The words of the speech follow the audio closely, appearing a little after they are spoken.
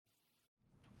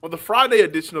On the Friday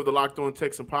edition of the Locked On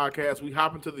Texan podcast, we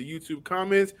hop into the YouTube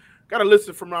comments, got a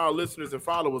listen from our listeners and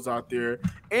followers out there,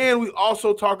 and we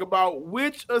also talk about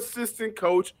which assistant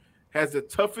coach has the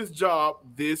toughest job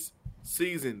this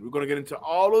season. We're going to get into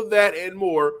all of that and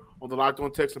more on the Locked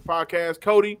On Texan podcast.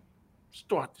 Cody,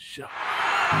 start the show.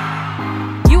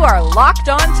 You are Locked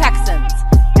On Texans,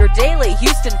 your daily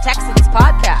Houston Texans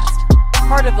podcast,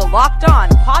 part of the Locked On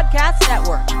Podcast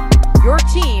Network, your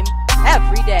team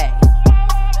every day.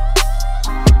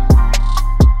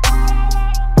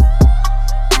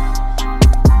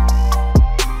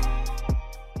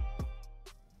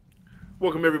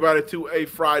 Welcome, everybody, to a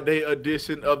Friday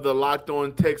edition of the Locked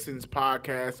On Texans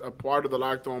podcast, a part of the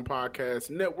Locked On Podcast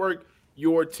Network,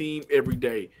 your team every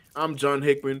day. I'm John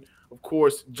Hickman, of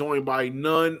course, joined by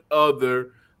none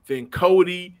other than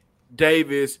Cody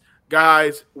Davis.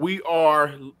 Guys, we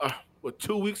are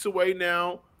 2 weeks away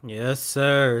now. Yes,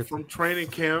 sir. From training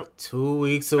camp. 2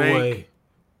 weeks away.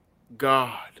 Thank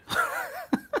God.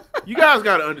 You guys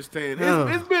got to understand,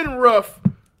 it's been rough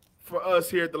for us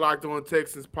here at the Locked On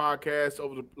Texans podcast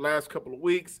over the last couple of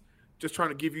weeks, just trying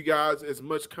to give you guys as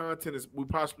much content as we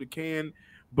possibly can,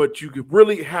 but you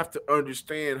really have to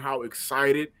understand how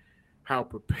excited, how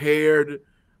prepared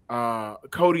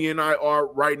Cody and I are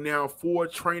right now for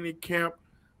training camp.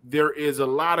 There is a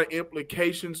lot of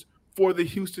implications for the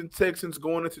Houston Texans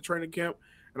going into training camp,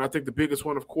 and I think the biggest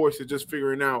one, of course, is just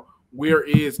figuring out where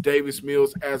is Davis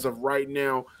Mills as of right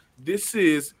now. This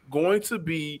is going to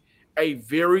be a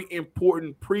very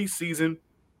important preseason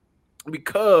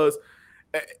because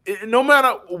no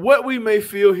matter what we may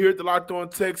feel here at the Locked On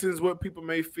Texans, what people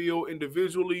may feel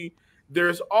individually,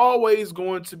 there's always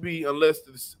going to be,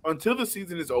 until the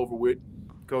season is over with,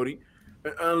 Cody,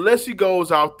 unless he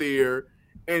goes out there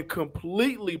and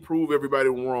completely prove everybody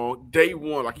wrong day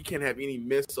one, like he can't have any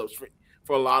mess-ups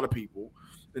for a lot of people.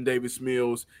 And Davis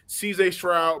Mills, C.J.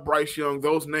 Stroud, Bryce Young,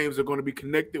 those names are going to be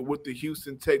connected with the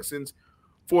Houston Texans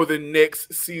for the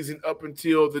next season up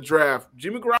until the draft.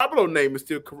 Jimmy Garoppolo's name is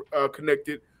still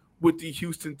connected with the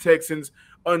Houston Texans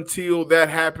until that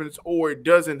happens or it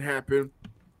doesn't happen,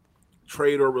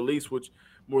 trade or release, which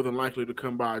more than likely to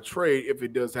come by a trade if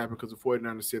it does happen because the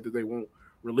 49ers said that they won't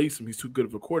release him. He's too good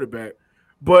of a quarterback.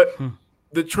 But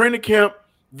the training camp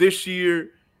this year,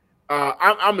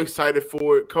 I'm excited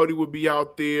for it. Cody will be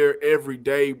out there every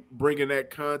day bringing that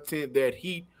content, that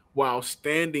heat, while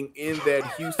standing in that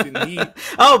Houston heat.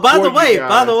 By the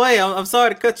way, I'm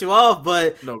sorry to cut you off,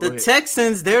 but the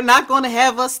Texans, they're not going to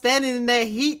have us standing in that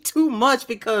heat too much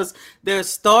because they're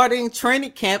starting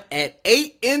training camp at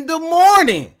 8 in the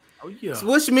morning. Oh, yeah.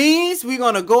 Which means we're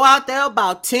going to go out there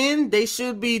about 10. They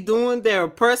should be doing their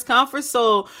press conference.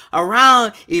 So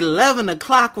around 11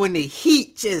 o'clock when the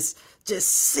heat just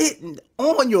sitting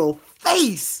on your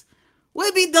face,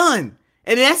 we'll be done.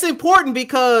 And that's important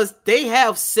because they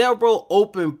have several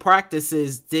open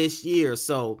practices this year.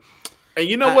 So, and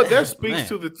you know what? That speaks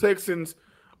to the Texans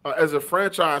as a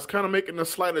franchise, kind of making a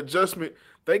slight adjustment.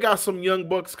 They got some young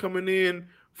bucks coming in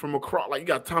from across. Like you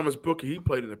got Thomas Booker. He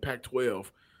played in the Pac-12.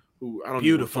 Who I don't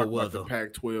beautiful know weather. About the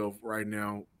Pac-12 right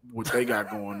now. What they got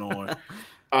going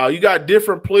on. You got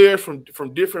different players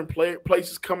from different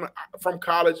places coming from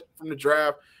college, from the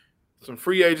draft. Some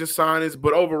free agent signings,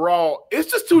 but overall,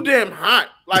 it's just too damn hot.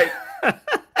 Like,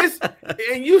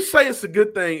 and you say it's a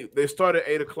good thing. They start at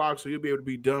 8 o'clock, so you'll be able to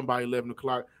be done by 11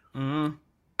 o'clock.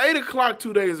 8 o'clock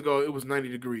 2 days ago, it was 90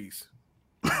 degrees.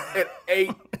 At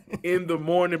 8 in the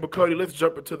morning. But, Cody, let's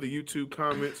jump into the YouTube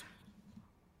comments.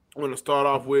 I'm going to start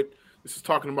off with, this is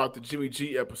talking about the Jimmy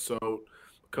G episode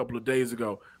a couple of days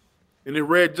ago. And it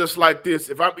read just like this.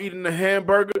 If I'm eating a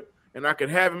hamburger and I can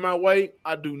have it my way,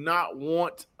 I do not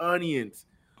want onions.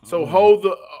 So hold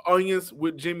the onions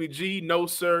with Jimmy G. No,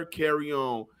 sir, carry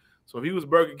on. So if he was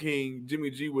Burger King,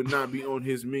 Jimmy G would not be on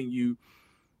his menu.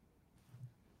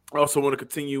 I also want to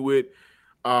continue with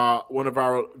one of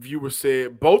our viewers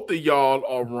said, both of y'all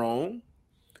are wrong.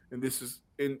 And this is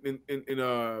in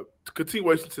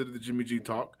continuation to the Jimmy G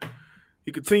talk.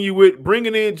 He continued with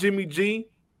bringing in Jimmy G.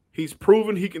 He's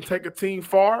proven he can take a team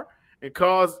far and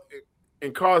cause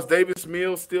Davis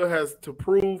Mills still has to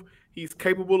prove he's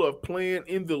capable of playing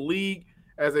in the league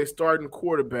as a starting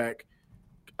quarterback.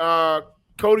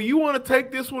 Cody, you want to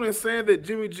take this one and saying that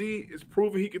Jimmy G is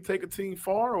proving he can take a team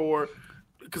far, or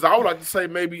because I would like to say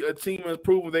maybe a team has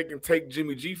proven they can take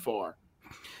Jimmy G far.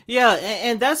 Yeah,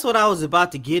 and that's what I was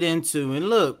about to get into. And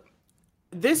look,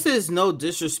 this is no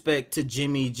disrespect to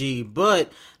Jimmy G,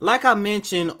 but like I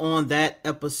mentioned on that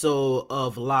episode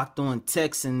of Locked On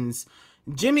Texans,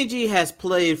 Jimmy G has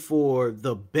played for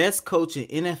the best coach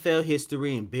in NFL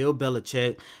history in Bill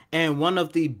Belichick and one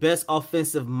of the best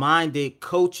offensive-minded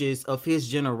coaches of his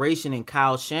generation in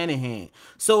Kyle Shanahan.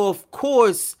 So, of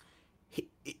course,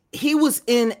 he was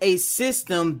in a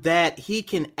system that he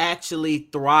can actually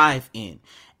thrive in.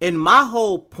 And my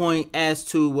whole point as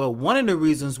to one of the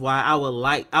reasons why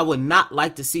I would not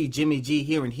like to see Jimmy G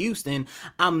here in Houston,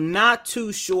 I'm not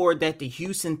too sure that the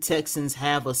Houston Texans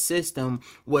have a system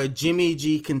where Jimmy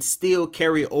G can still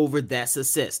carry over that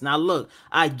success. Now look,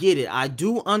 I get it. I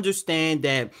do understand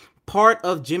that part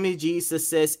of Jimmy G's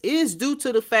success is due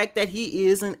to the fact that he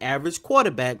is an average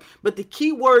quarterback. But the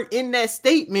key word in that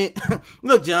statement,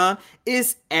 look, John,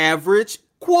 is average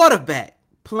quarterback.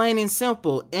 Plain and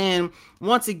simple. And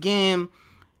once again,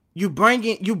 you bring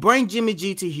Jimmy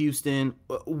G to Houston.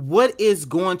 What is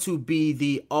going to be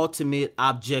the ultimate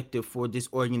objective for this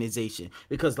organization?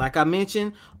 Because like I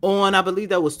mentioned on, I believe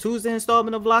that was Tuesday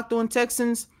installment of Locked On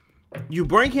Texans, you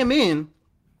bring him in,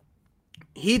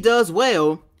 he does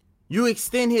well, you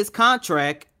extend his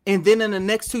contract, and then in the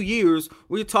next 2 years,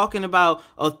 we're talking about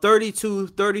a 32,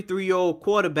 33-year-old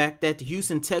quarterback that the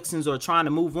Houston Texans are trying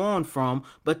to move on from,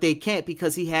 but they can't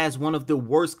because he has one of the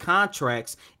worst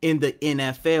contracts in the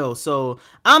NFL. So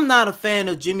I'm not a fan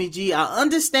of Jimmy G. I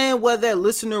understand where that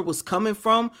listener was coming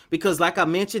from because, like I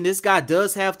mentioned, this guy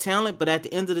does have talent, but at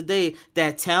the end of the day,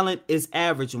 that talent is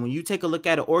average. And when you take a look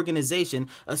at an organization,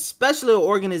 especially an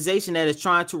organization that is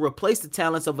trying to replace the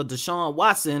talents of a Deshaun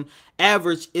Watson,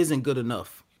 average isn't good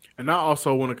enough. And I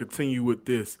also want to continue with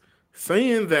this,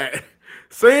 saying that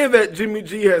Jimmy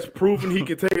G has proven he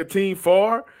can take a team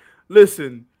far.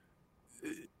 Listen,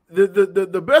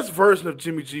 the best version of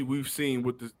Jimmy G we've seen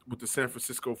with the San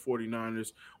Francisco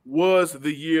 49ers was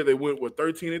the year they went with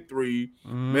 13-3,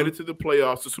 made it to the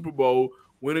playoffs, the Super Bowl,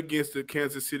 went against the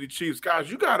Kansas City Chiefs. Guys,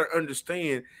 you got to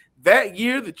understand that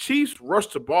year the Chiefs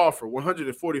rushed the ball for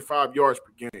 145 yards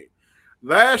per game.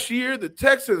 Last year, the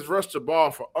Texans rushed the ball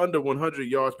for under 100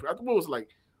 yards. I think it was like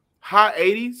high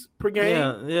 80s per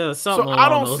game. Yeah, something. So I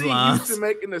don't see Houston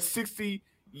making a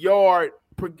 60-yard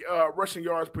rushing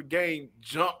yards per game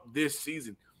jump this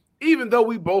season. Even though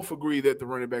we both agree that the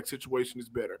running back situation is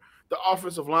better, the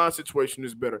offensive line situation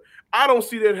is better. I don't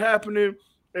see that happening,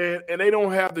 and they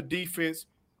don't have the defense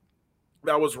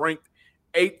that was ranked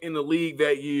 8th in the league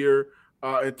that year.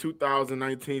 In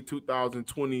 2019,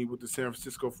 2020 with the San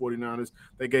Francisco 49ers,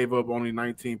 they gave up only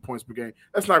 19 points per game.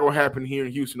 That's not going to happen here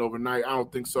in Houston overnight. I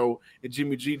don't think so. And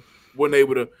Jimmy G wasn't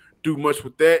able to do much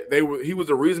with that. He was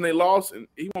the reason they lost, and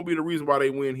he won't be the reason why they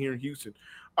win here in Houston.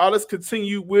 Let's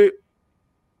continue with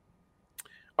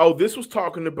this was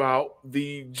talking about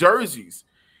the jerseys.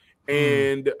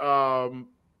 And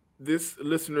this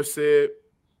listener said,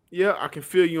 yeah, I can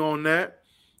feel you on that.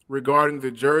 Regarding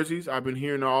the jerseys, I've been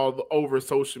hearing all over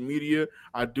social media.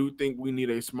 I do think we need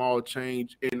a small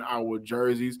change in our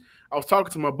jerseys. I was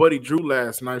talking to my buddy Drew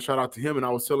last night. Shout out to him. And I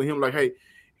was telling him, like, hey,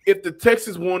 if the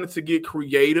Texans wanted to get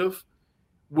creative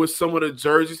with some of the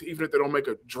jerseys, even if they don't make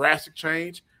a drastic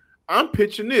change, I'm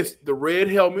pitching this, the red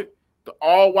helmet, the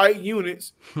all-white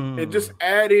units, and just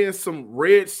add in some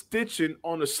red stitching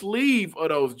on the sleeve of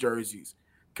those jerseys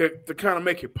to kind of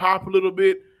make it pop a little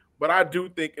bit. But I do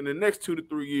think in the next 2 to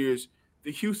 3 years,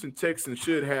 the Houston Texans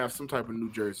should have some type of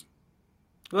new jersey.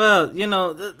 Well,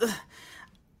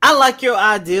 I like your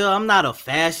idea. I'm not a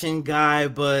fashion guy,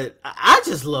 but I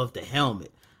just love the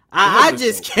helmet. I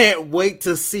just can't wait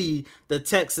to see the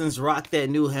Texans rock that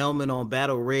new helmet on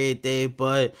Battle Red Day.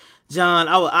 But, John,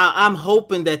 I'm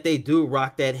hoping that they do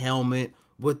rock that helmet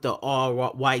with the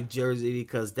all-white jersey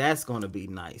because that's going to be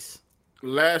nice.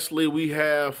 Lastly, we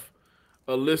have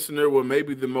a listener with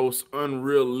maybe the most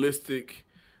unrealistic.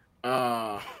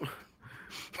 I'm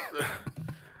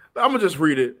gonna just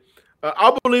read it.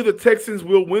 I believe the Texans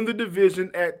will win the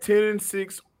division at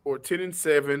 10-6 or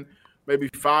 10-7, maybe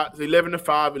 11-5,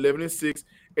 11-6,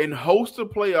 and host a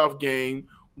playoff game,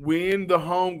 win the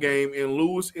home game, and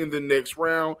lose in the next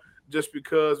round. Just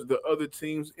because the other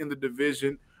teams in the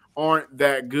division aren't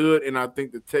that good, and I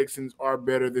think the Texans are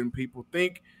better than people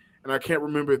think. And I can't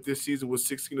remember if this season was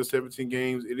 16 or 17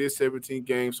 games. It is 17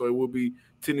 games, so it will be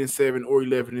 10-7 or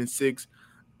 11-6.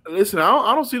 Listen,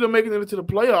 I don't see them making it into the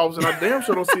playoffs, and I damn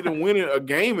sure don't see them winning a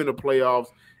game in the playoffs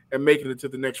and making it to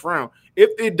the next round.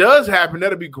 If it does happen,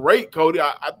 that'd be great, Cody.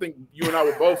 I think you and I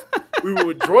would both we would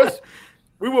rejoice.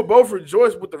 We would both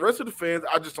rejoice with the rest of the fans.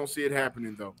 I just don't see it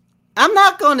happening, though. I'm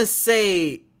not going to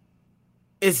say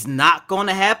it's not going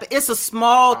to happen. It's a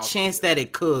small chance that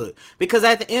it could. Because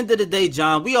at the end of the day,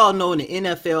 John, we all know in the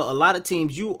NFL, a lot of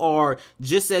teams, you are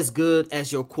just as good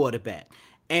as your quarterback.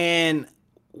 And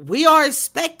we are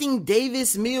expecting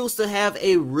Davis Mills to have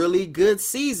a really good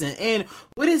season. And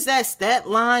what is that stat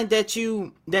line that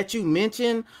you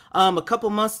mentioned a couple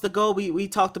months ago? We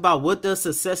talked about what does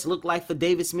success look like for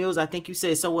Davis Mills. I think you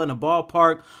said somewhere in the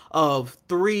ballpark of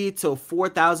 3,000 to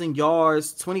 4,000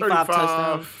 yards, 25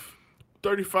 touchdowns.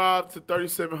 35 to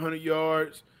 3,700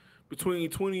 yards, between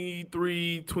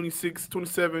 23, 26,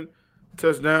 27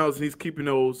 touchdowns, and he's keeping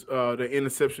those the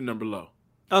interception number low.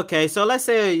 Okay, so let's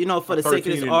say, for the sake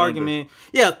of this argument,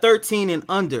 13 and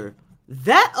under.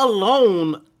 That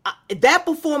alone, that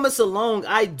performance alone,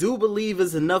 I do believe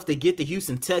is enough to get the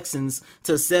Houston Texans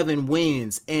to 7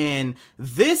 wins. And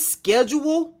this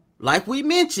schedule, like we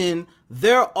mentioned,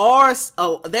 there are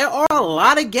a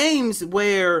lot of games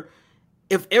where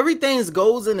if everything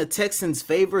goes in the Texans'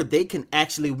 favor, they can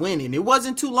actually win. And it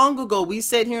wasn't too long ago we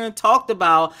sat here and talked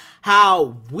about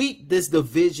how weak this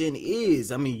division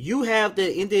is. I mean, you have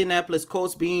the Indianapolis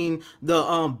Colts being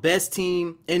the best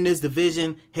team in this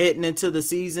division heading into the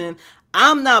season.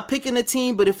 I'm not picking a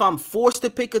team, but if I'm forced to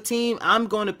pick a team, I'm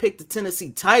going to pick the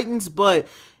Tennessee Titans. But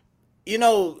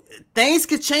things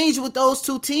could change with those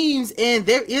two teams, and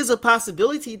there is a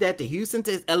possibility that the Houston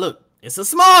look, it's a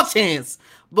small chance,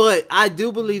 but I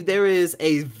do believe there is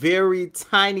a very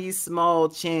tiny, small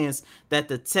chance that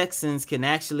the Texans can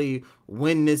actually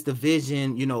win this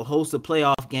division, host a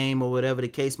playoff game or whatever the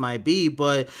case might be.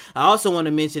 But I also want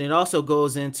to mention it also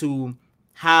goes into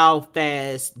how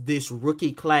fast this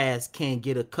rookie class can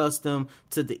get accustomed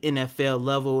to the NFL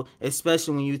level,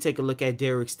 especially when you take a look at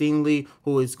Derek Stingley,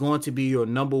 who is going to be your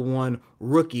number one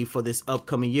rookie for this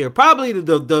upcoming year. Probably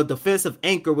the defensive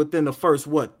anchor within the first,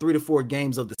 3 to 4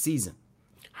 games of the season.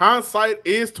 Hindsight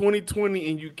is 2020,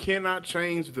 and you cannot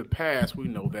change the past. We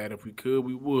know that. If we could,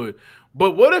 we would.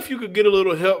 But what if you could get a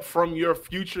little help from your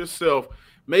future self?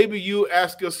 Maybe you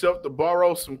ask yourself to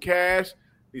borrow some cash,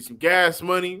 need some gas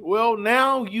money. Well,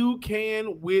 now you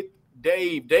can with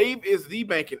Dave. Dave is the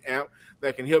banking app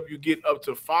that can help you get up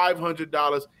to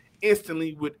 $500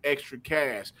 instantly with extra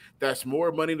cash. That's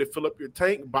more money to fill up your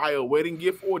tank, buy a wedding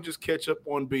gift, or just catch up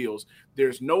on bills.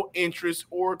 There's no interest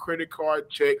or credit card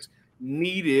checks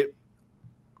needed.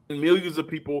 Millions of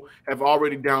people have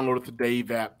already downloaded the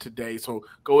Dave app today. So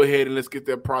go ahead and let's get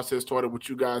that process started with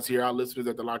you guys here, our listeners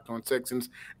at the Locked On Texans.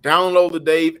 Download the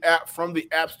Dave app from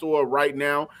the App Store right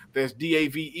now. That's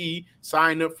DAVE.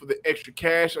 Sign up for the extra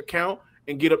cash account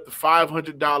and get up to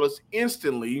 $500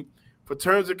 instantly. For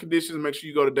terms and conditions, make sure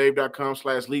you go to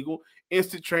dave.com/legal.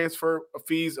 Instant transfer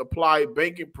fees apply.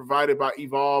 Banking provided by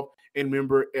Evolve and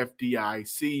member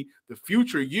FDIC. The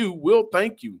future you will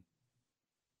thank you.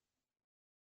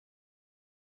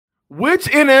 Which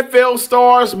NFL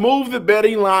stars move the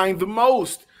betting line the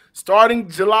most? Starting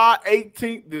July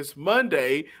 18th, this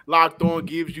Monday, Locked On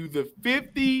gives you the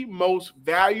 50 most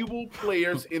valuable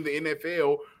players in the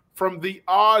NFL from the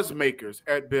odds makers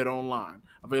at BetOnline.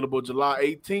 Available July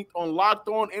 18th on Locked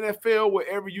On NFL,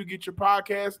 wherever you get your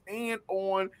podcasts, and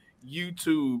on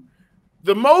YouTube.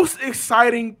 The most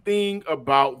exciting thing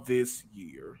about this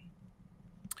year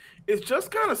is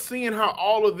just kind of seeing how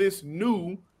all of this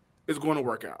new is going to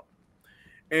work out.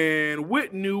 And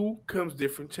with new comes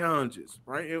different challenges,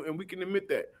 right? And we can admit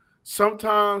that.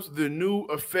 Sometimes the new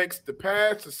affects the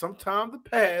past, and sometimes the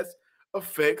past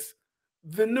affects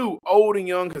the new. Old and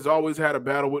young has always had a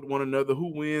battle with one another.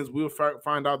 Who wins? We'll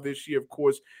find out this year, of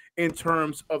course, in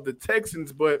terms of the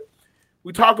Texans. But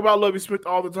we talk about Lovie Smith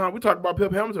all the time. We talk about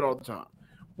Pep Hamilton all the time.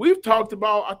 We've talked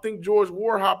about, I think, George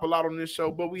Warhop a lot on this show,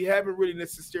 but we haven't really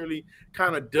necessarily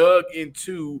kind of dug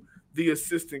into the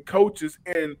assistant coaches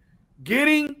and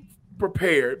getting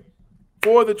prepared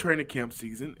for the training camp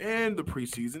season and the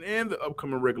preseason and the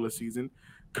upcoming regular season.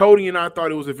 Cody and I thought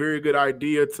it was a very good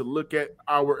idea to look at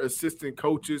our assistant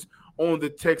coaches on the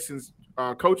Texans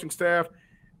coaching staff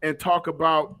and talk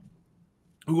about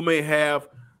who may have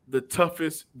the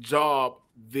toughest job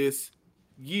this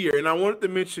year. And I wanted to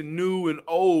mention new and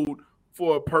old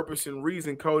for a purpose and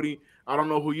reason. Cody, I don't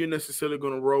know who you're necessarily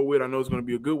going to roll with. I know it's going to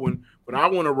be a good one, but I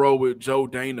want to roll with Joe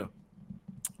Dana.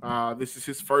 This is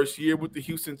his first year with the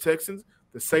Houston Texans.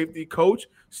 The safety coach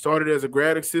started as a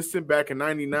grad assistant back in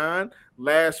 '99.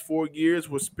 Last 4 years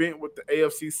was spent with the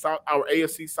our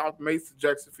AFC South mates, the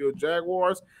Jacksonville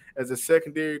Jaguars, as a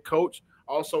secondary coach.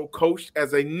 Also coached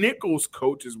as a nickels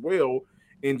coach as well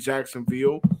in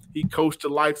Jacksonville. He coached the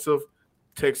likes of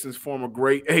Texans former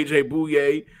great A.J.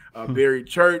 Bouye, Barry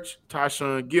Church,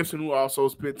 Tyshawn Gibson, who also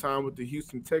spent time with the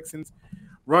Houston Texans.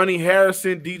 Ronnie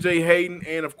Harrison, DJ Hayden,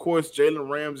 and, of course, Jalen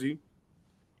Ramsey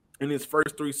in his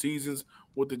first 3 seasons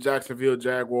with the Jacksonville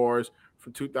Jaguars.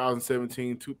 from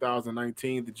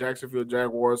 2017-2019, the Jacksonville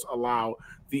Jaguars allowed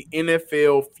the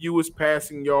NFL fewest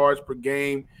passing yards per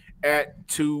game at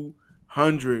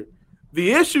 200.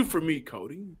 The issue for me,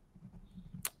 Cody,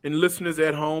 and listeners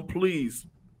at home, please,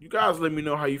 you guys let me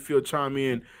know how you feel. Chime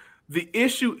in. The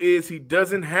issue is he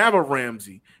doesn't have a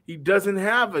Ramsey. He doesn't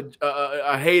have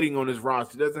a Hating on his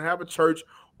roster. He doesn't have a Church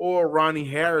or Ronnie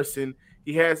Harrison.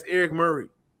 He has Eric Murray.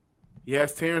 He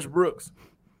has Terrence Brooks.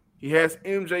 He has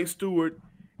MJ Stewart.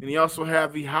 And he also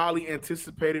has the highly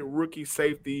anticipated rookie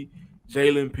safety,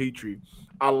 Jalen Petrie.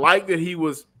 I like that he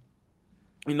was,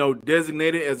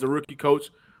 designated as the rookie coach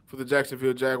for the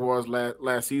Jacksonville Jaguars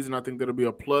last season. I think that'll be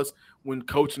a plus when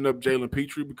coaching up Jalen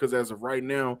Petrie, because as of right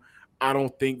now, I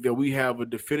don't think that we have a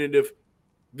definitive,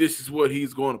 this is what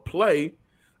he's going to play.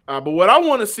 But what I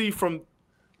want to see from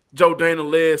Joe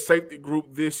Dana-led safety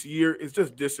group this year is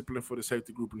just discipline for the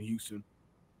safety group in Houston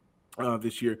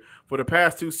this year. For the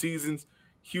past 2 seasons,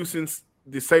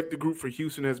 the safety group for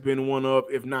Houston has been one of,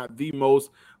 if not the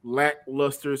most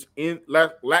lackluster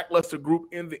group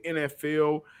in the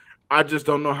NFL. I just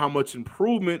don't know how much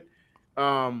improvement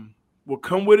will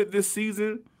come with it this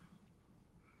season,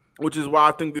 which is why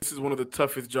I think this is one of the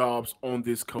toughest jobs on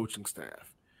this coaching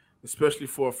staff, especially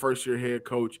for a first-year head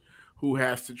coach who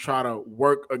has to try to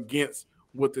work against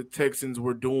what the Texans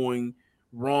were doing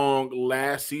wrong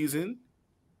last season,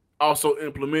 also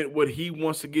implement what he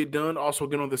wants to get done, also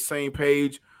get on the same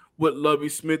page with Lovie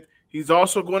Smith. He's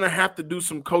also going to have to do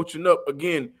some coaching up.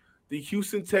 Again, the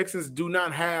Houston Texans do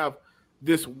not have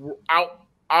this out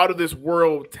of this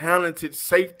world talented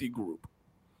safety group.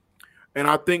 And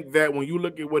I think that when you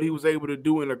look at what he was able to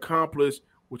do and accomplish,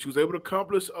 which he was able to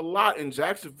accomplish a lot in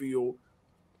Jacksonville,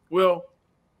 well,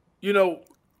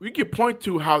 we can point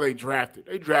to how they drafted.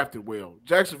 They drafted well.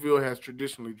 Jacksonville has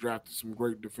traditionally drafted some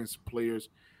great defensive players,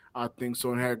 I think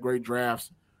so, and had great drafts,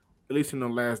 at least in the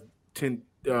last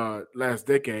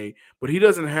decade. But he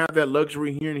doesn't have that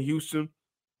luxury here in Houston.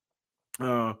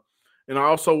 And I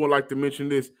also would like to mention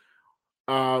this.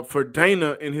 For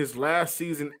Dana, in his last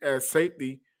season as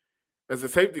a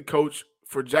safety coach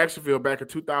for Jacksonville back in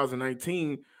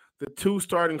 2019, the 2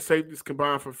 starting safeties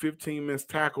combined for 15 missed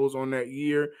tackles on that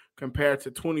year compared to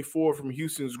 24 from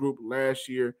Houston's group last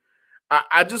year.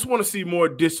 I just want to see more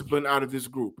discipline out of this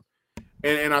group.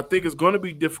 And I think it's going to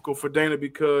be difficult for Dana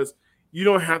because you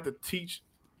don't have to teach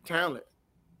talent.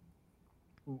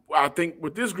 I think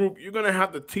with this group, you're going to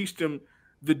have to teach them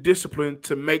the discipline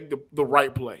to make the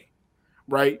right play,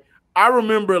 right? I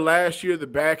remember last year the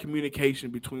bad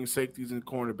communication between safeties and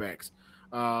cornerbacks,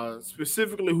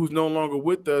 specifically who's no longer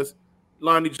with us,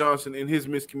 Lonnie Johnson and his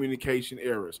miscommunication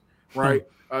errors, right?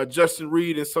 Justin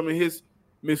Reed and some of his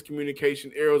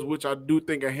miscommunication errors, which I do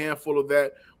think a handful of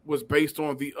that was based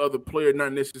on the other player,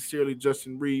 not necessarily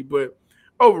Justin Reed. But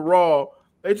overall,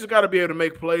 they just got to be able to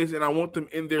make plays, and I want them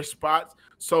in their spots.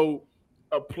 So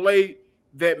a play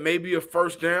that may be a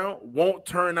first down won't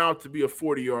turn out to be a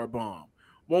 40-yard bomb,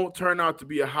 won't turn out to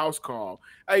be a house call.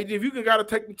 Hey, if you got to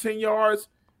take them 10 yards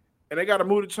and they got to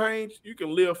move the change, you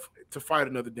can live to fight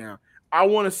another down. I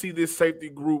want to see this safety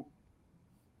group,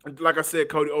 like I said,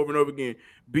 Cody, over and over again,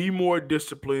 be more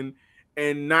disciplined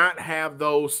and not have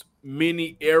those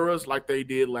many errors like they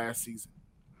did last season.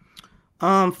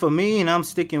 For me, and I'm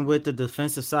sticking with the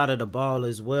defensive side of the ball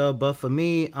as well, but for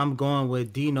me, I'm going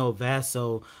with Dino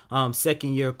Vasso,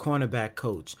 second-year cornerback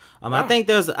coach. I think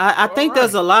there's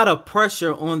a lot of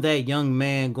pressure on that young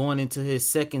man going into his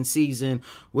second season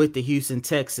with the Houston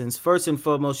Texans. First and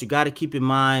foremost, you got to keep in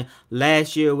mind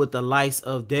last year with the likes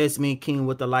of Desmond King,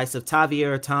 with the likes of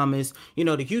Tavier Thomas,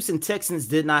 the Houston Texans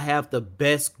did not have the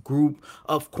best group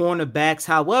of cornerbacks.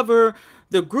 However,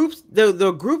 the group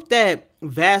that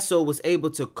Vasso was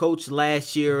able to coach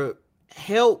last year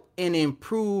helped and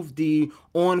improve the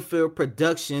on-field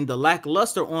production, the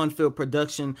lackluster on-field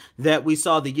production that we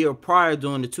saw the year prior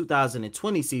during the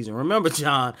 2020 season. Remember,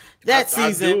 John, that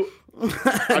season.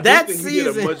 I think he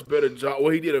did a much better job.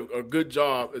 Well, he did a good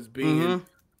job as being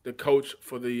the coach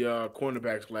for the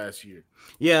cornerbacks last year.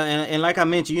 Yeah, and like I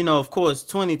mentioned, of course,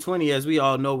 2020, as we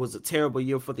all know, was a terrible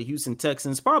year for the Houston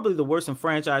Texans, probably the worst in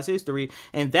franchise history,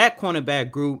 and that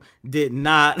cornerback group did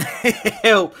not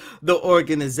help the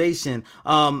organization.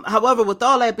 However, with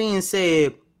all that being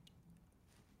said,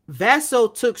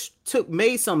 Vasso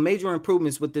made some major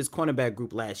improvements with this cornerback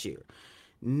group last year.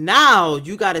 Now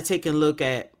you got to take a look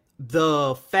at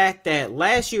the fact that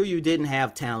last year you didn't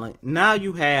have talent. Now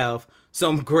you have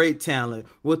some great talent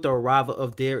with the arrival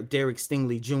of Derek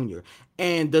Stingley Jr.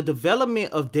 And the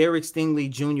development of Derek Stingley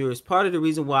Jr. is part of the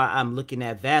reason why I'm looking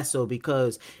at Vaso,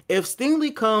 because if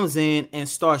Stingley comes in and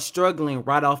starts struggling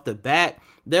right off the bat,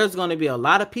 there's going to be a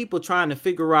lot of people trying to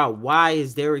figure out why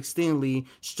is Derek Stingley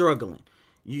struggling.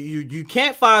 You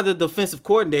can't fire the defensive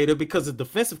coordinator because the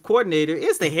defensive coordinator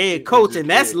is the head coach, and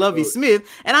that's Lovie Smith.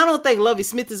 And I don't think Lovie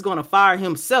Smith is going to fire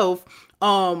himself.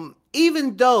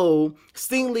 Even though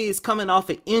Stingley is coming off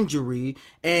an injury,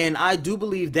 and I do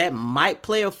believe that might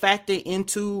play a factor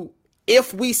into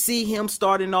if we see him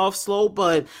starting off slow,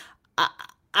 but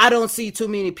I don't see too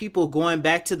many people going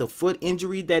back to the foot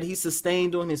injury that he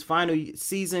sustained during his final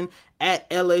season at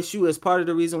LSU as part of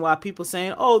the reason why people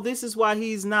saying, oh, this is why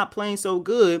he's not playing so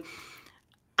good.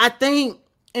 I think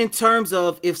in terms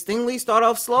of if Stingley start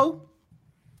off slow,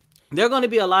 there are going to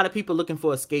be a lot of people looking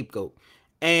for a scapegoat.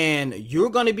 And you're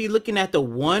going to be looking at the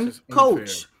one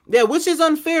coach. Yeah, which is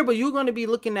unfair, but you're going to be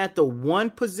looking at the one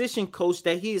position coach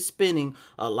that he is spending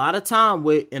a lot of time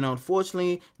with, and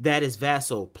unfortunately, that is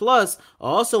Vaso. Plus, I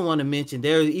also want to mention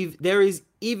there is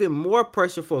even more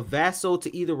pressure for Vaso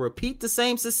to either repeat the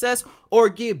same success or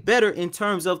get better in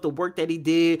terms of the work that he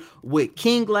did with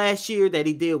King last year, that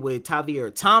he did with Tavier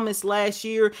Thomas last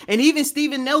year, and even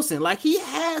Steven Nelson. Like, he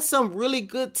has some really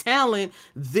good talent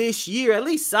this year, at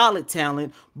least solid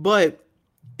talent, but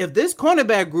if this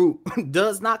cornerback group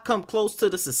does not come close to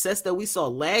the success that we saw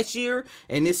last year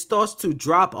and it starts to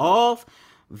drop off,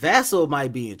 Vaso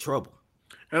might be in trouble.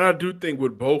 And I do think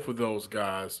with both of those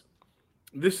guys,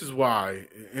 this is why,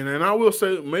 and I will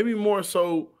say maybe more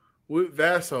so with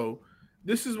Vaso,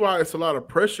 this is why it's a lot of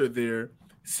pressure there,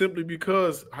 simply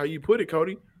because, how you put it,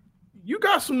 Cody, you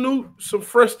got some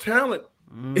fresh talent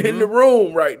in the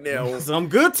room right now. Some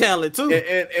good talent, too.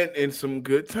 And some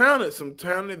good talent, some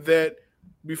talent that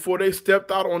before they stepped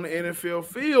out on the NFL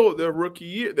field, their rookie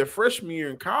year, their freshman year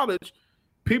in college,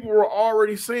 people were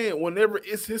already saying whenever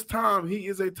it's his time, he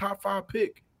is a top 5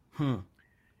 pick.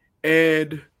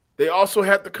 And they also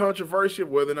had the controversy of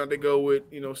whether or not they go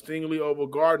with, Stingley over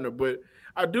Gardner. But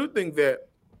I do think that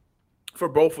for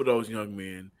both of those young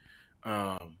men,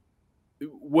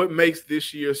 what makes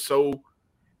this year so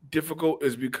difficult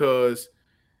is because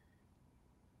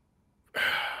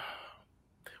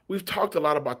we've talked a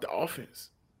lot about the offense,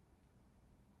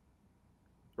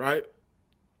 right?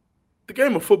 The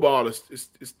game of football is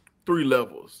 3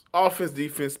 levels: offense,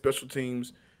 defense, special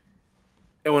teams.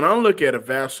 And when I look at a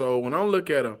Vaso, when I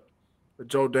look at a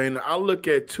Joe Dana, I look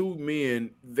at 2 men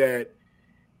that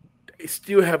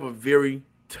still have a very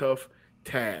tough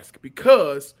task,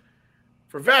 because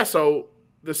for Vaso,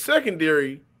 the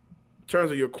secondary, in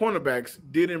terms of your cornerbacks,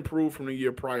 did improve from the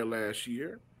year prior last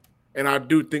year. And I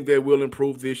do think they will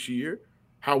improve this year.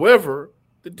 However,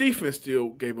 the defense still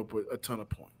gave up a ton of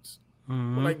points.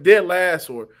 Like dead last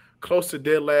or close to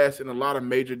dead last in a lot of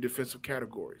major defensive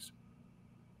categories.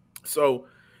 So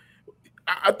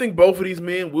I think both of these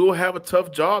men will have a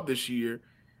tough job this year.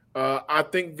 I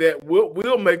think that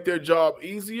will make their job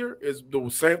easier is the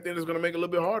same thing that's going to make it a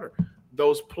little bit harder.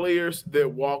 Those players that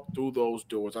walk through those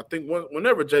doors. I think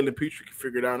whenever Jalen Petrie can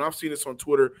figure it out, and I've seen this on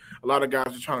Twitter, a lot of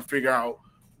guys are trying to figure out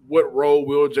what role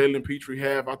will Jalen Petrie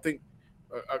have. I think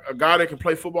a guy that can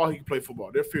play football, he can play football.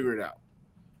 They'll figure it out.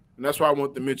 And that's why I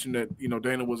want to mention that,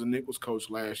 Dana was a Nichols coach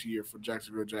last year for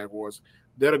Jacksonville Jaguars.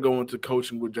 That'll go into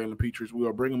coaching with Jalen Petrie.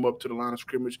 We'll bring him up to the line of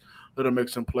scrimmage, let him make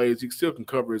some plays. He still can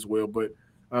cover as well. But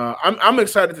I'm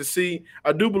excited to see.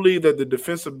 I do believe that the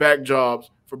defensive back jobs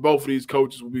for both of these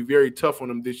coaches will be very tough on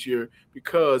them this year,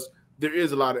 because there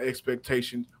is a lot of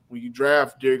expectation when you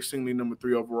draft Derek Stingley number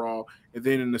 3 overall, and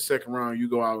then in the second round you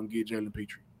go out and get Jalen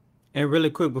Petrie. And really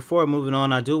quick, before moving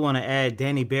on, I do want to add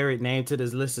Danny Barrett name to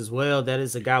this list as well. That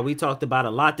is a guy we talked about a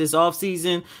lot this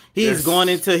offseason. He's going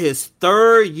into his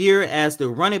 3rd year as the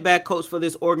running back coach for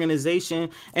this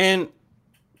organization. And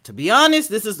to be honest,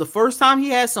 this is the first time he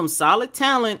has some solid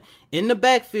talent in the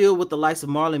backfield with the likes of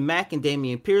Marlon Mack and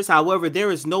Dameon Pierce. However, there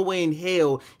is no way in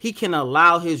hell he can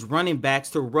allow his running backs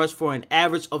to rush for an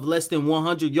average of less than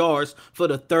 100 yards for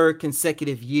the 3rd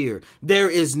consecutive year. There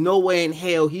is no way in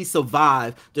hell he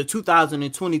survived the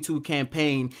 2022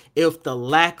 campaign if the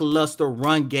lackluster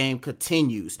run game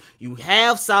continues. You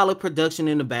have solid production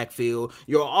in the backfield.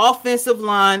 Your offensive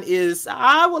line is,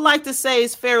 I would like to say,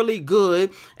 is fairly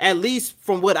good, at least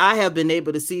from what I have been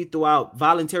able to see throughout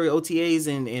voluntary OTAs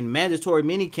and mandatory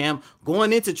minicamp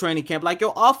going into training camp. Like,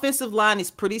 your offensive line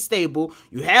is pretty stable.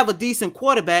 You have a decent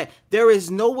quarterback. There is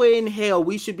no way in hell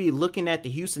we should be looking at the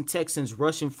Houston Texans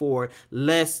rushing for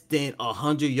less than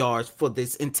 100 yards for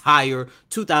this entire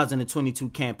 2022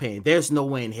 campaign. There's no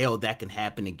way in hell that can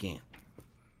happen again.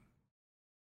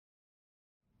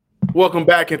 Welcome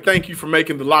back, and thank you for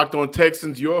making the Locked On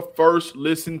Texans your first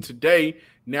listen today.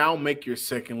 Now make your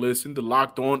second listen to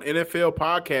Locked On NFL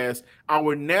Podcast.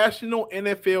 Our national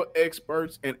NFL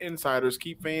experts and insiders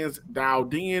keep fans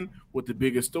dialed in with the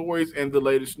biggest stories and the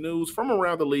latest news from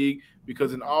around the league,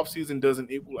 because an offseason doesn't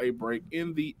equal a break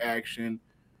in the action.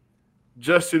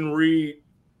 Justin Reid,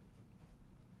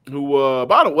 who,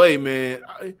 by the way, man,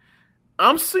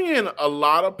 I'm seeing a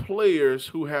lot of players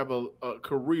who have a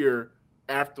career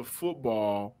after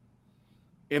football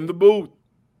in the booth,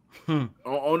 on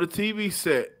the TV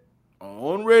set,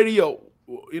 on radio.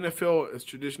 NFL is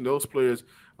tradition. Those players,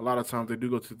 a lot of times they do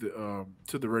go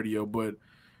to the radio. But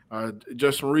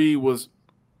Justin Reid was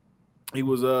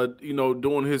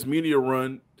doing his media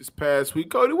run this past week.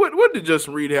 Cody, what did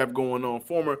Justin Reid have going on?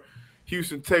 Former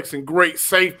Houston Texan great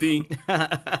safety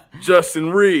Justin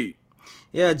Reid.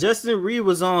 Yeah, Justin Reid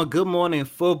was on Good Morning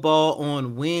Football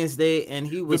on Wednesday, and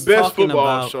he was the best talking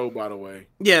football about, show, by the way.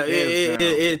 Yeah,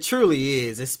 it truly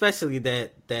is, especially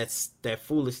that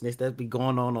foolishness that be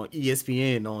going on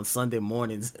ESPN on Sunday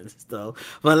mornings and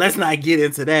stuff. But let's not get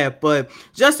into that. But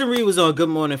Justin Reid was on Good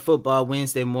Morning Football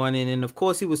Wednesday morning, and of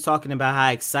course he was talking about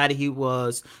how excited he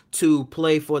was to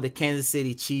play for the Kansas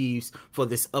City Chiefs for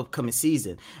this upcoming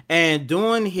season. And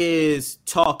during his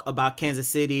talk about Kansas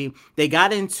City, they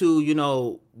got into,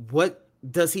 what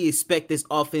does he expect this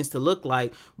offense to look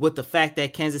like with the fact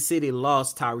that Kansas City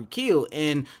lost Tyreek Hill.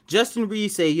 And Justin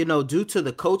Reid said, due to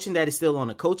the coaching that is still on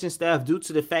the coaching staff, due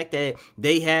to the fact that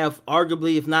they have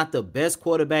arguably, if not the best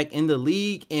quarterback in the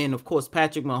league, and of course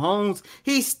Patrick Mahomes,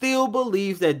 he still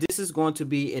believes that this is going to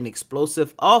be an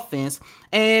explosive offense.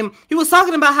 And he was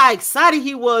talking about how excited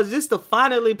he was just to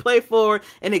finally play for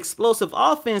an explosive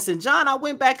offense. And John, I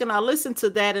went back and I listened to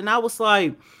that, and I was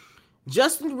like,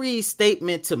 Justin Reid's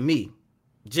statement to me,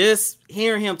 just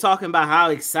hearing him talking about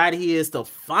how excited he is to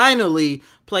finally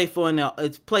play for an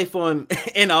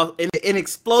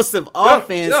explosive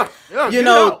offense,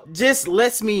 just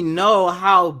lets me know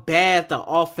how bad the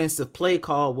offensive play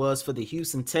call was for the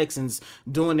Houston Texans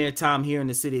during their time here in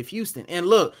the city of Houston. And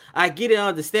look, I get it,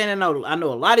 understand. I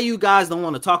know a lot of you guys don't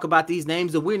want to talk about these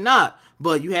names, and we're not.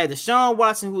 But you had Deshaun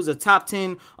Watson, who's a top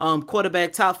 10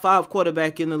 quarterback, top 5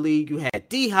 quarterback in the league. You had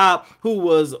D-Hop, who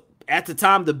was at the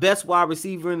time the best wide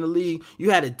receiver in the league.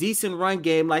 You had a decent run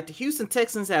game. Like, the Houston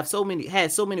Texans had so many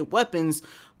weapons,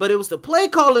 but it was the play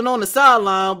calling on the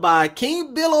sideline by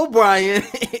King Bill O'Brien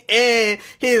and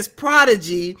his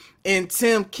prodigy and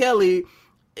Tim Kelly.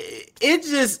 It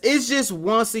just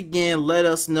once again let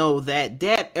us know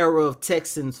that era of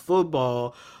Texans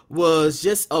football was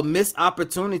just a missed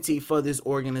opportunity for this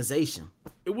organization.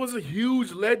 It was a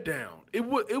huge letdown. It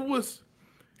was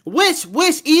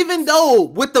which even though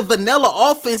with the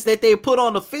vanilla offense that they put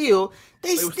on the field,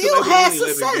 they still had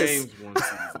success. Games one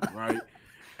season, right?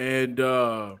 And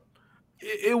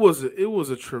it was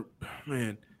a trip,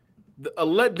 man. A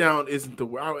letdown isn't the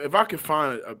word. If I could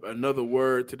find another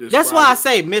word to describe, that's why I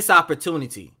say missed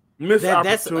opportunity. I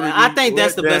think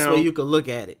that's the best way you could look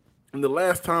at it. And the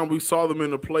last time we saw them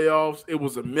in the playoffs, it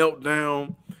was a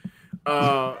meltdown.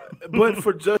 But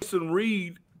for Justin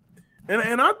Reid,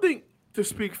 and I think, to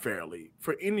speak fairly,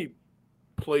 for any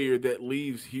player that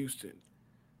leaves Houston,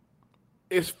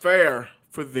 it's fair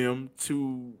for them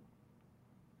to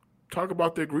talk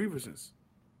about their grievances.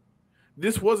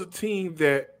 This was a team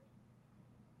that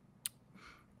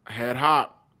had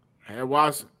Hop, had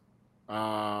Watson.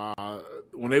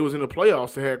 When they was in the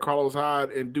playoffs, they had Carlos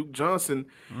Hyde and Duke Johnson.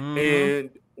 Mm-hmm. And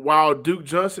while Duke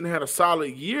Johnson had a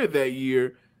solid year that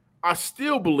year, I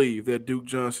still believe that Duke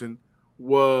Johnson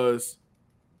was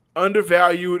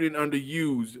undervalued and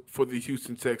underused for the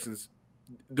Houston Texans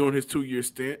during his 2-year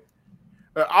stint.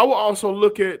 I will also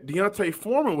look at Deontay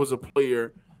Foreman was a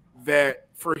player that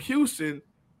for Houston,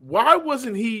 why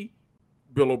wasn't he,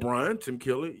 Bill O'Brien, Tim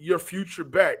Kelly, your future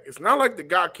back? It's not like the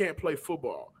guy can't play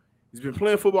football. He's been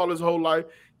playing football his whole life,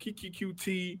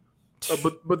 QT.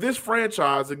 But this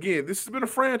franchise, again, this has been a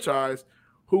franchise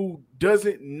who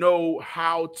doesn't know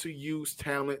how to use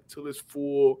talent to its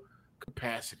full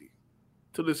capacity,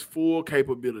 to its full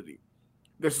capability.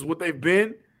 This is what they've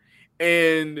been.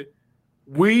 And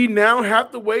we now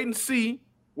have to wait and see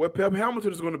what Pep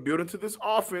Hamilton is going to build into this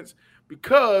offense,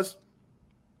 because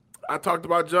I talked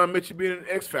about John Mitchell being an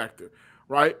X factor,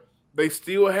 right? They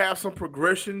still have some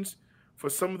progressions for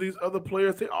some of these other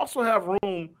players. They also have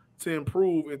room to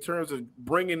improve in terms of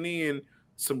bringing in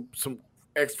some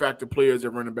X factor players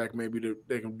at running back. Maybe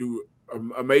they can do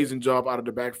an amazing job out of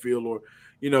the backfield, or,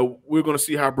 we're going to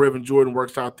see how Brevin Jordan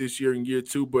works out this year in year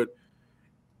 2. But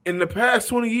in the past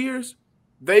 20 years,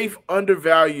 they've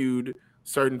undervalued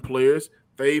certain players.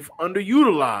 they've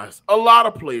underutilized a lot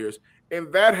of players,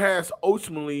 and that has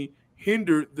ultimately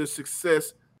hindered the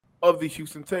success of the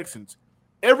Houston Texans.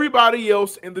 Everybody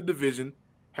else in the division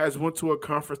has went to a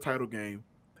conference title game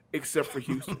except for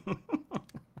Houston.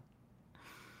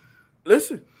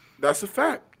 Listen, that's a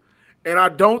fact. And I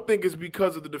don't think it's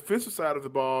because of the defensive side of the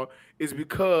ball. It's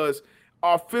because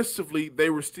offensively, they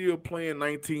were still playing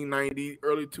 1990,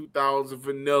 early 2000s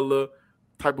vanilla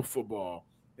type of football.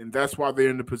 And that's why they're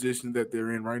in the position that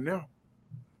they're in right now.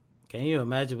 Can you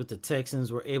imagine what the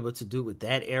Texans were able to do with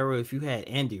that era if you had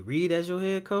Andy Reid as your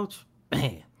head coach?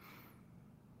 Man.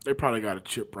 They probably got a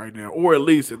chip right now, or at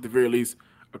least, at the very least,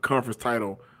 a conference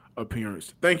title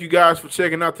appearance. Thank you guys for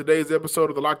checking out today's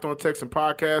episode of the Locked On Texan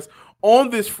podcast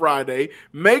on this Friday.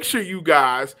 Make sure you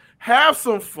guys have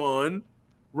some fun,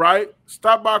 right?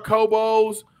 Stop by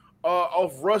Kobo's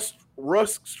off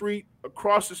Rusk Street,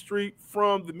 across the street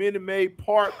from the Minute Maid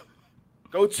Park.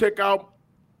 Go check out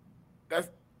that's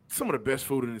some of the best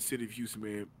food in the city of Houston,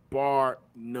 man. Bar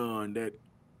none. That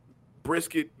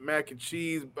brisket, mac and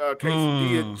cheese,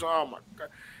 quesadilla. Oh my God,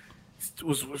 it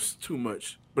was too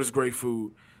much, but it's great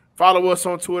food. Follow us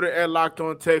on Twitter at Locked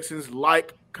On Texans.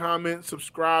 Like, comment,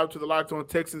 subscribe to the Locked On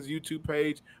Texans YouTube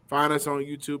page. Find us on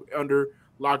YouTube under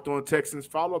Locked On Texans.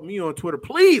 Follow me on Twitter,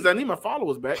 please. I need my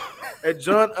followers back at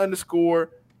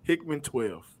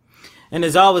John_Hickman12. And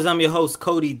as always, I'm your host,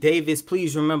 Cody Davis.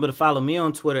 Please remember to follow me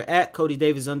on Twitter at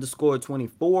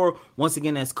CodyDavis_24. Once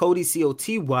again, that's Cody,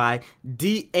 CotyDavis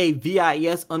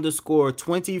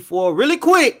 _24. Really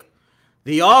quick,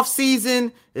 the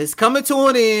offseason is coming to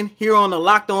an end here on the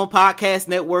Locked On Podcast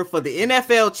Network for the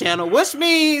NFL channel, which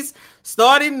means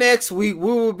starting next week,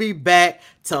 we will be back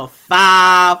to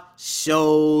 5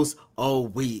 shows a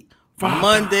week.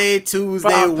 Monday,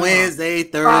 Tuesday, Wednesday,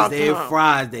 Thursday,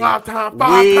 Friday.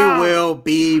 We will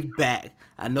be back.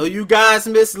 I know you guys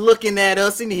miss looking at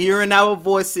us and hearing our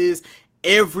voices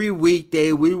every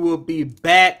weekday. We will be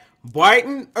back bright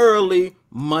and early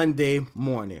Monday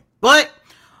morning. But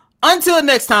until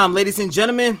next time, ladies and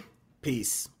gentlemen,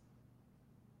 peace.